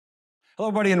Hello,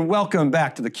 everybody, and welcome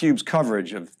back to theCUBE's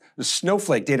coverage of the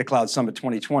Snowflake Data Cloud Summit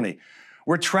 2020.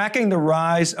 We're tracking the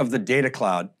rise of the data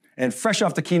cloud, and fresh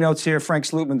off the keynotes here, Frank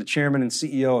Slootman, the chairman and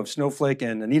CEO of Snowflake,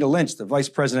 and Anita Lynch, the vice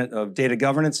president of data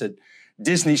governance at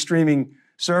Disney Streaming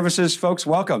Services. Folks,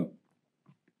 welcome.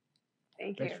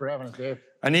 Thank you. Thanks for having us, Dave.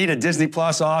 Anita, Disney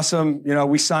Plus, awesome. You know,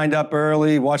 we signed up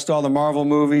early, watched all the Marvel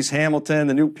movies, Hamilton,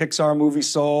 the new Pixar movie,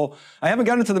 Soul. I haven't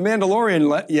gotten into The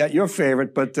Mandalorian yet, your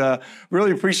favorite, but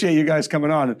really appreciate you guys coming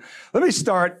on. Let me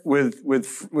start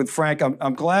with Frank.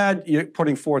 I'm glad you're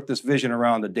putting forth this vision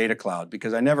around the data cloud,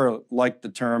 because I never liked the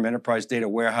term enterprise data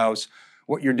warehouse.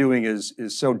 What you're doing is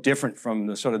so different from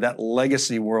the sort of that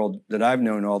legacy world that I've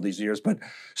known all these years. But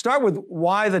start with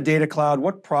why the data cloud,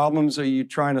 what problems are you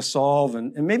trying to solve,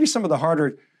 and maybe some of the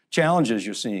harder challenges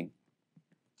you're seeing?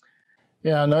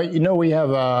 Yeah, no, you know,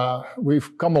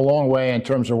 we've come a long way in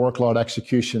terms of workload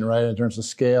execution, right? In terms of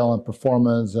scale and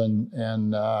performance and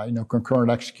you know, concurrent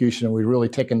execution. We've really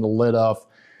taken the lid off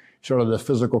sort of the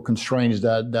physical constraints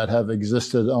that have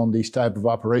existed on these type of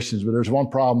operations. But there's one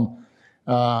problem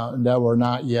that we're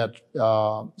not yet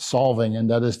solving, and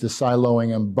that is the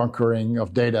siloing and bunkering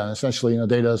of data. And essentially, you know,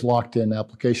 data is locked in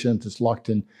applications, it's locked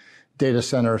in data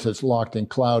centers, it's locked in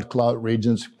cloud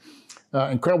regions.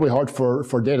 Incredibly hard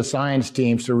for data science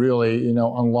teams to really, you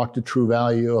know, unlock the true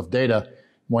value of data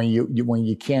when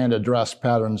you can't address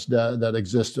patterns that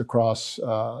exist across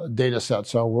data sets.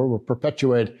 So we're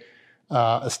perpetuate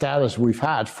a status we've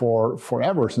had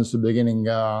forever since the beginning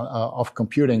of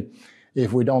computing.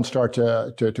 If we don't start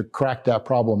to crack that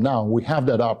problem now, we have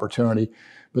that opportunity.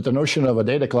 But the notion of a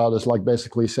data cloud is like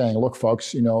basically saying, look,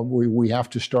 folks, you know, we have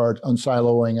to start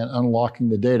unsiloing and unlocking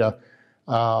the data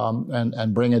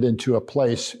and bring it into a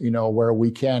place, you know, where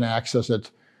we can access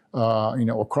it, you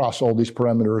know, across all these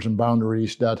parameters and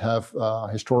boundaries that have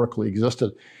historically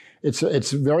existed.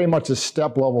 It's very much a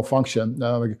step level function.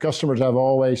 Customers have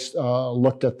always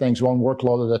looked at things one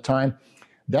workload at a time.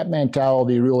 That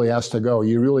mentality really has to go.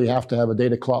 You really have to have a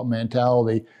data cloud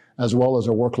mentality as well as a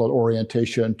workload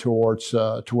orientation towards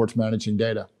managing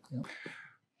data. Yeah.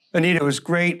 Anita, it was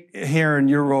great hearing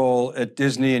your role at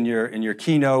Disney and your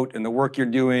keynote and the work you're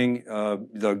doing,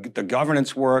 the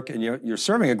governance work, and you're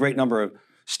serving a great number of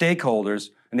stakeholders,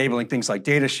 enabling things like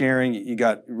data sharing. You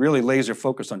got really laser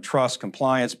focused on trust,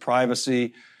 compliance,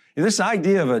 privacy. And this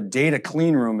idea of a data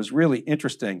clean room is really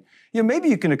interesting. You know, maybe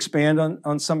you can expand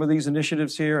on some of these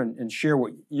initiatives here and share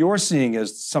what you're seeing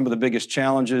as some of the biggest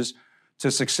challenges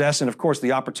to success, and of course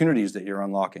the opportunities that you're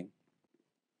unlocking.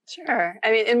 Sure.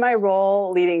 I mean, in my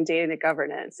role leading data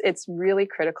governance, it's really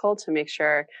critical to make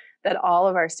sure that all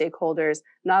of our stakeholders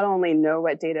not only know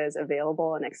what data is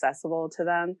available and accessible to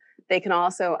them, they can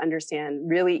also understand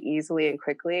really easily and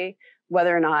quickly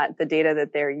whether or not the data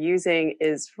that they're using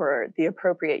is for the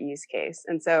appropriate use case.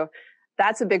 And so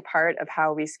that's a big part of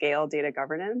how we scale data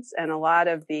governance. And a lot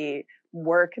of the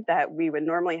work that we would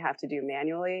normally have to do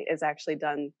manually is actually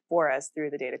done for us through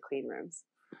the data clean rooms.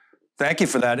 Thank you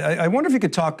for that. I wonder if you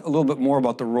could talk a little bit more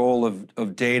about the role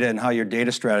of data and how your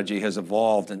data strategy has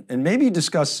evolved, and maybe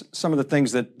discuss some of the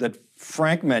things that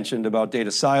Frank mentioned about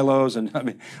data silos. And I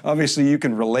mean, obviously you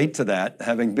can relate to that,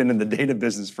 having been in the data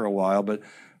business for a while, but I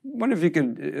wonder if you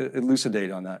could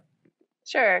elucidate on that.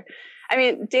 Sure. I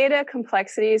mean, data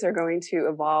complexities are going to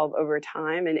evolve over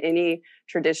time in any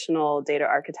traditional data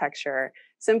architecture,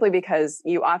 simply because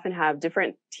you often have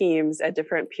different teams at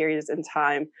different periods in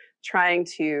time trying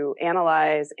to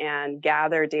analyze and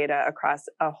gather data across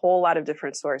a whole lot of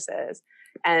different sources.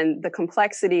 And the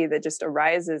complexity that just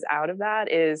arises out of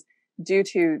that is due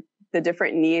to the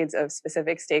different needs of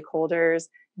specific stakeholders,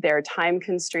 their time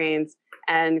constraints,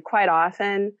 and quite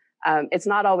often, it's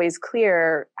not always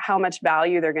clear how much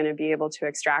value they're going to be able to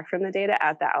extract from the data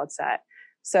at the outset.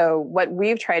 So what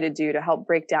we've tried to do to help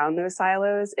break down those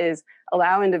silos is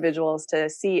allow individuals to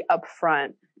see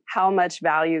upfront how much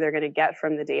value they're going to get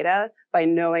from the data by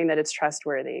knowing that it's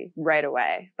trustworthy right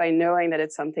away, by knowing that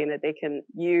it's something that they can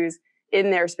use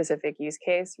in their specific use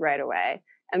case right away,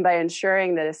 and by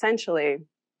ensuring that essentially,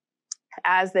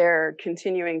 as they're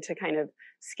continuing to kind of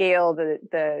scale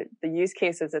the use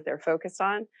cases that they're focused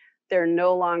on, they're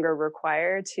no longer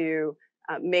required to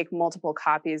make multiple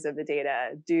copies of the data,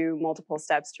 do multiple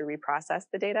steps to reprocess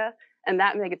the data, and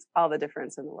that makes all the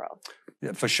difference in the world.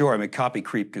 Yeah, for sure. I mean, copy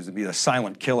creep could be a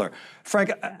silent killer.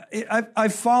 Frank,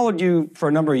 I've followed you for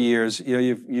a number of years. You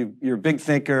know, you're a big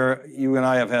thinker. You and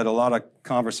I have had a lot of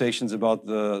conversations about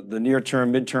the near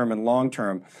term, midterm, and long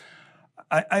term.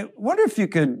 I wonder if you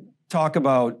could talk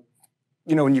about,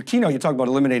 you know, in your keynote, you talk about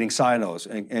eliminating silos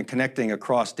and connecting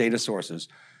across data sources.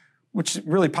 which is a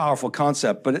really powerful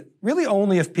concept, but really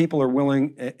only if people are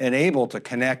willing and able to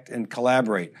connect and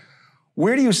collaborate.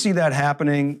 Where do you see that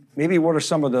happening? Maybe what are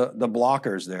some of the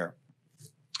blockers there?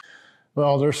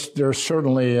 Well, there's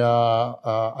certainly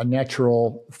a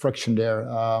natural friction there.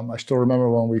 I still remember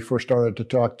when we first started to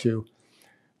talk to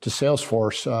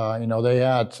Salesforce. They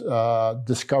had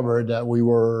discovered that we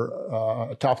were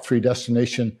a top 3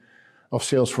 destination of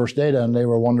Salesforce data, and they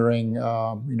were wondering,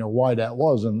 why that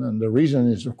was. And the reason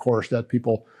is, of course, that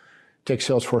people take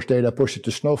Salesforce data, push it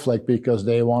to Snowflake because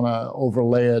they want to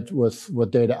overlay it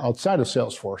with data outside of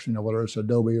Salesforce, whether it's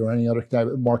Adobe or any other type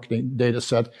of marketing data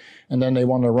set. And then they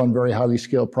want to run very highly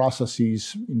scaled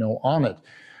processes, on it.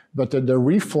 But the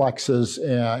reflexes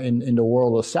in the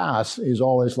world of SaaS is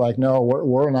always like, no,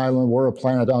 we're an island, we're a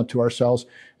planet unto ourselves.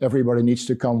 Everybody needs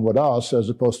to come with us, as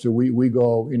opposed to we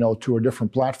go, to a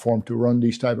different platform to run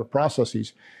these type of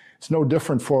processes. It's no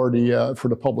different for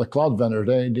the public cloud vendor.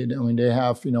 They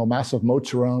have massive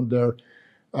moats around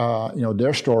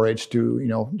their storage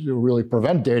to really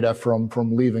prevent data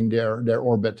from leaving their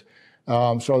orbit.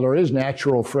 So there is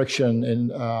natural friction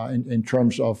in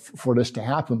terms of for this to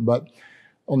happen. But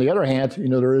on the other hand,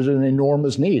 there is an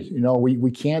enormous need.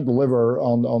 We can't deliver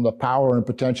on the power and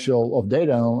potential of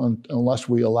data unless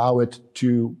we allow it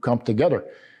to come together.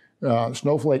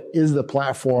 Snowflake is the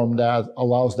platform that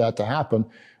allows that to happen.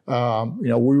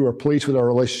 We were pleased with our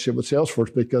relationship with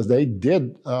Salesforce because they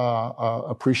did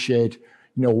appreciate,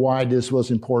 why this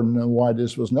was important and why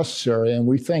this was necessary. And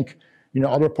we think,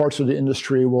 other parts of the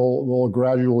industry will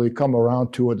gradually come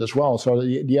around to it as well. So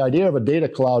the idea of a data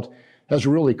cloud has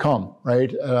really come, right?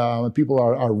 People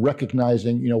are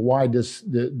recognizing, why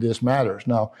this matters.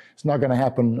 Now, it's not going to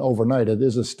happen overnight. It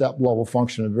is a step-level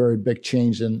function, a very big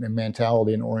change in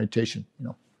mentality and orientation,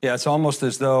 Yeah, it's almost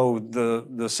as though the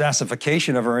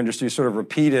SaaSification of our industry sort of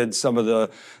repeated some of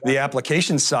the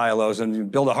application silos, and you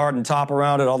build a hardened top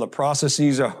around it, all the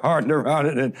processes are hardened around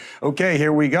it, and okay,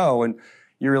 here we go. And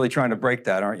you're really trying to break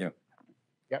that, aren't you?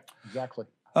 Yep, exactly.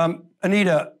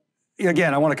 Anita,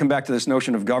 again, I want to come back to this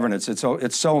notion of governance.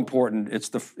 It's so important. It's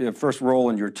the first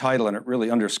role in your title, and it really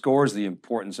underscores the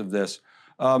importance of this.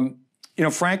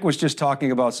 Frank was just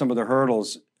talking about some of the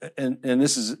hurdles, and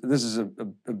this is a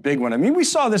big one. I mean, we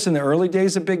saw this in the early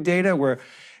days of big data, where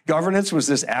governance was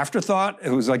this afterthought.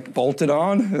 It was like bolted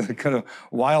on, kind of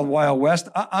wild, wild west.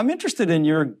 I'm interested in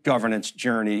your governance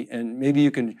journey, and maybe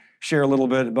you can share a little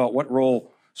bit about what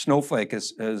role Snowflake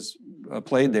has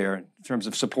played there in terms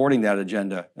of supporting that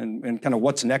agenda, and kind of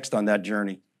what's next on that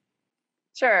journey.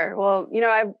 Sure. Well,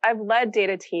 I've led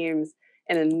data teams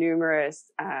in numerous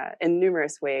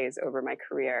ways over my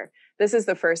career. This is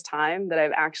the first time that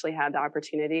I've actually had the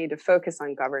opportunity to focus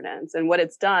on governance. And what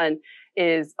it's done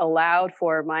is allowed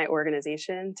for my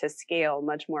organization to scale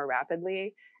much more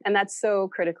rapidly. And that's so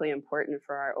critically important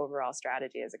for our overall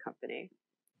strategy as a company.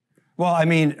 Well, I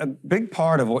mean, a big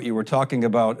part of what you were talking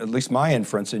about, at least my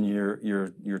inference in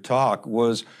your talk,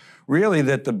 was really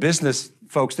that the business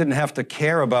folks didn't have to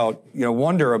care about,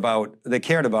 wonder about, they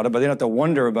cared about it, but they didn't have to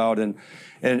wonder about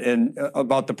and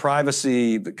about the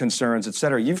privacy concerns, et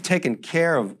cetera. You've taken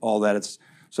care of all that. It's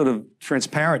sort of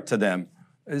transparent to them.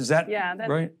 Is that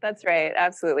right? That's right,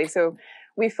 absolutely. So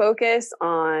we focus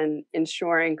on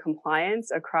ensuring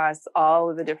compliance across all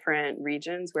of the different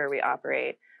regions where we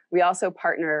operate. We also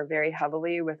partner very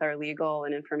heavily with our legal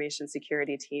and information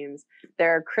security teams.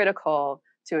 They're critical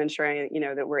to ensuring,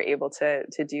 that we're able to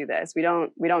do this. We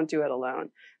don't do it alone.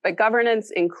 But governance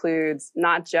includes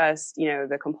not just,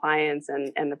 the compliance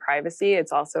and the privacy.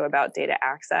 It's also about data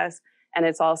access, and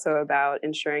it's also about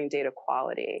ensuring data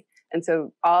quality. And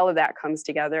so all of that comes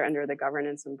together under the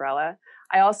governance umbrella.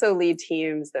 I also lead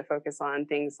teams that focus on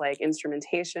things like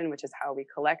instrumentation, which is how we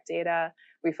collect data.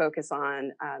 We focus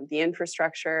on the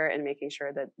infrastructure and making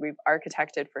sure that we've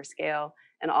architected for scale.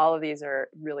 And all of these are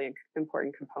really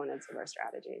important components of our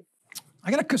strategy.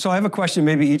 So I have a question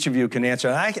maybe each of you can answer.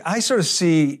 I sort of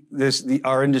see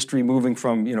our industry moving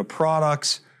from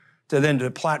products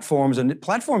to platforms, and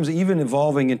platforms even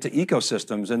evolving into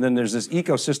ecosystems. And then there's this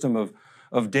ecosystem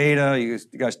of data. You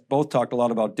guys both talked a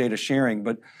lot about data sharing,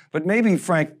 but maybe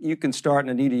Frank, you can start,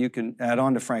 and Anita, you can add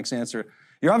on to Frank's answer.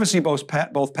 You're obviously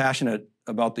both passionate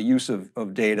about the use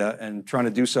of data and trying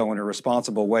to do so in a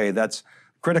responsible way. That's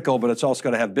critical, but it's also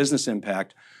got to have business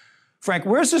impact. Frank,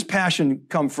 where's this passion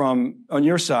come from on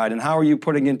your side, and how are you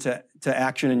putting into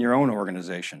action in your own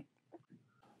organization?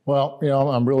 Well,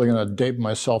 I'm really going to date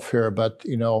myself here, but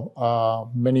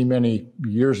many, many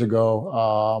years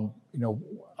ago,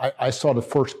 I saw the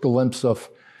first glimpse of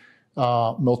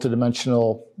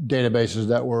multidimensional databases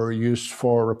that were used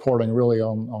for reporting, really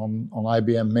on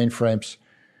IBM mainframes.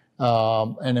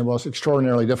 And it was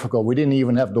extraordinarily difficult. We didn't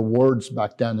even have the words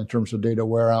back then in terms of data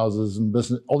warehouses and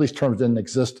business. All these terms didn't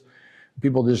exist.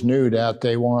 People just knew that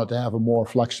they wanted to have a more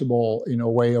flexible,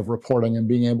 way of reporting and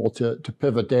being able to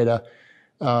pivot data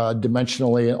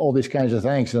dimensionally and all these kinds of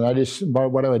things. And by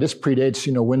the way, this predates,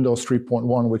 Windows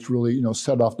 3.1, which really,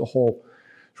 set off the whole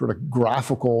sort of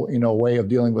graphical, way of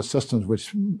dealing with systems,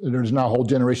 which there's now whole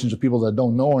generations of people that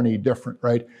don't know any different,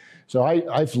 right? So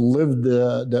I've lived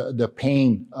the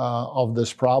pain of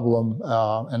this problem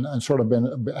and sort of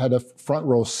had a front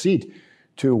row seat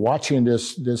to watching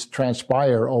this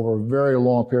transpire over a very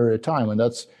long period of time, and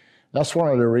that's one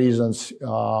of the reasons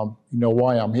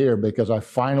why I'm here, because I've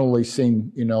finally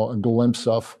seen a glimpse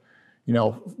of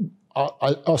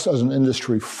us as an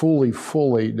industry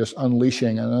fully just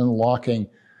unleashing and unlocking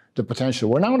the potential.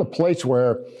 We're now in a place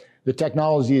where the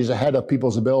technology is ahead of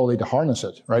people's ability to harness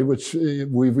it, right? Which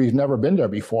we've never been there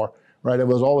before, right? It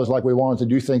was always like we wanted to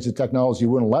do things that technology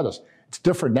wouldn't let us. It's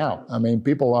different now. I mean,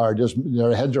 people are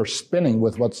their heads are spinning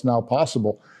with what's now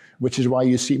possible, which is why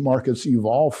you see markets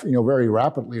evolve, very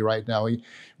rapidly right now.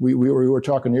 We were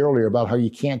talking earlier about how you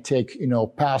can't take,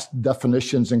 past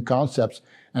definitions and concepts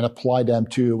and apply them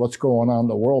to what's going on in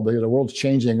the world, because the world's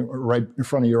changing right in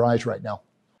front of your eyes right now.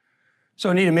 So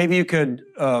Anita, maybe you could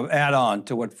add on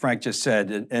to what Frank just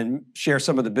said and share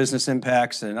some of the business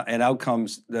impacts and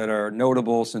outcomes that are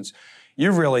notable, since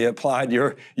you've really applied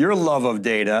your love of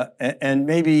data, and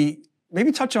maybe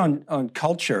touch on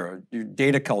culture, your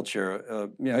data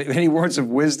culture. Any words of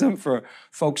wisdom for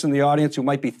folks in the audience who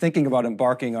might be thinking about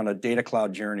embarking on a data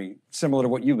cloud journey similar to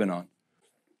what you've been on?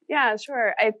 Yeah,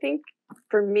 sure. I think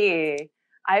for me,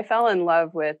 I fell in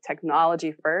love with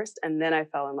technology first, and then I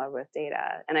fell in love with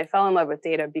data. And I fell in love with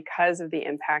data because of the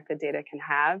impact that data can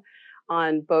have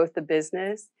on both the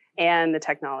business and the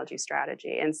technology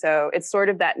strategy. And so it's sort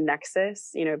of that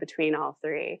nexus, between all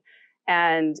three.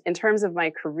 And in terms of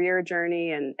my career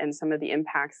journey and some of the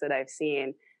impacts that I've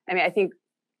seen, I think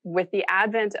with the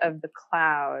advent of the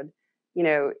cloud,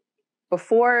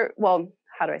 before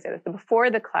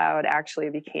the cloud actually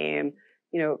became,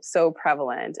 so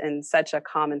prevalent and such a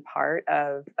common part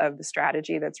of the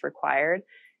strategy that's required,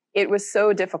 it was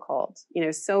so difficult,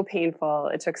 so painful.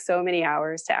 It took so many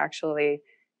hours to actually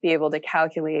be able to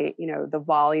calculate, the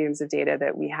volumes of data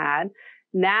that we had.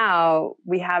 Now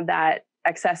we have that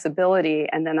accessibility.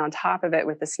 And then on top of it,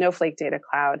 with the Snowflake data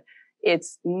cloud,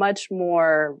 it's much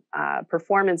more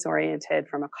performance oriented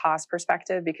from a cost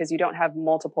perspective, because you don't have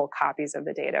multiple copies of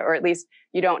the data, or at least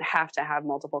you don't have to have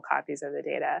multiple copies of the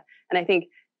data. And I think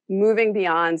moving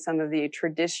beyond some of the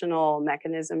traditional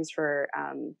mechanisms for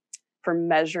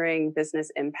measuring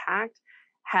business impact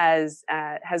has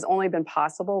only been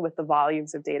possible with the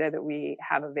volumes of data that we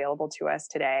have available to us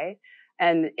today.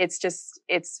 And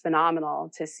it's phenomenal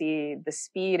to see the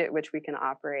speed at which we can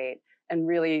operate and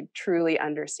really truly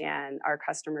understand our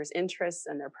customers' interests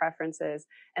and their preferences,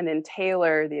 and then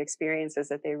tailor the experiences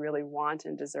that they really want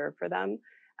and deserve for them.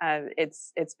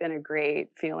 It's been a great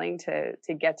feeling to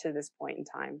get to this point in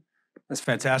time. That's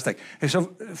fantastic. Hey,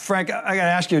 so Frank, I got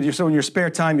to ask you, so in your spare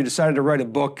time, you decided to write a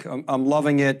book. I'm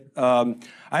loving it. I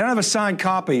don't have a signed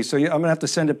copy, so I'm going to have to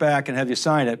send it back and have you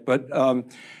sign it. But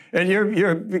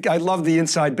and I love the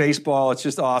inside baseball. It's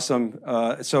just awesome.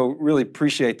 So really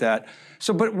appreciate that.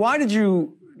 So, but why did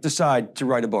you decide to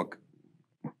write a book?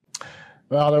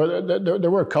 Well,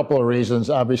 there were a couple of reasons.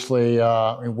 Obviously,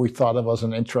 we thought it was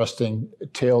an interesting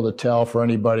tale to tell for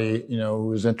anybody, who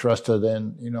was interested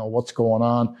in, what's going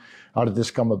on, how did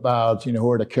this come about,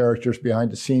 who are the characters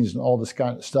behind the scenes and all this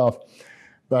kind of stuff.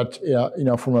 But,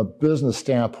 from a business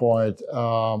standpoint,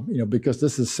 because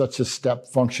this is such a step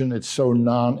function, it's so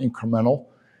non-incremental,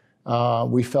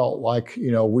 we felt like,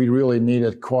 we really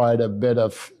needed quite a bit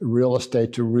of real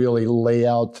estate to really lay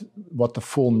out what the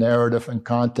full narrative and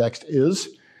context is.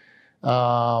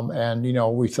 And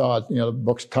we thought, the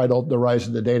book's titled The Rise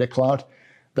of the Data Cloud.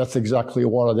 That's exactly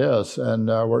what it is. And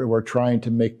we're trying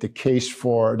to make the case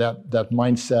for that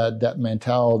mindset, that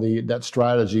mentality, that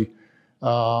strategy.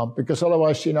 Because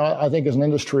otherwise, I think as an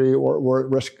industry, we're at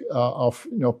risk of,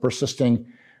 persisting,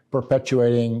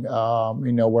 perpetuating,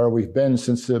 where we've been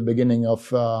since the beginning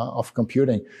of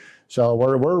computing. So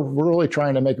we're really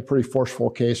trying to make a pretty forceful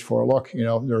case for, look,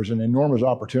 there's an enormous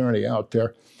opportunity out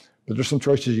there, but there's some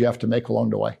choices you have to make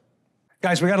along the way.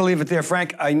 Guys, we got to leave it there.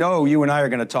 Frank, I know you and I are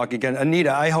going to talk again.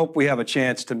 Anita, I hope we have a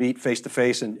chance to meet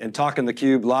face-to-face and talk in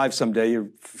theCUBE live someday. You're a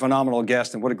phenomenal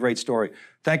guest, and what a great story.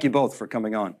 Thank you both for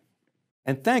coming on.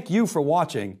 And thank you for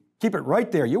watching. Keep it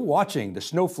right there. You're watching the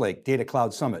Snowflake Data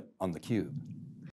Cloud Summit on theCUBE.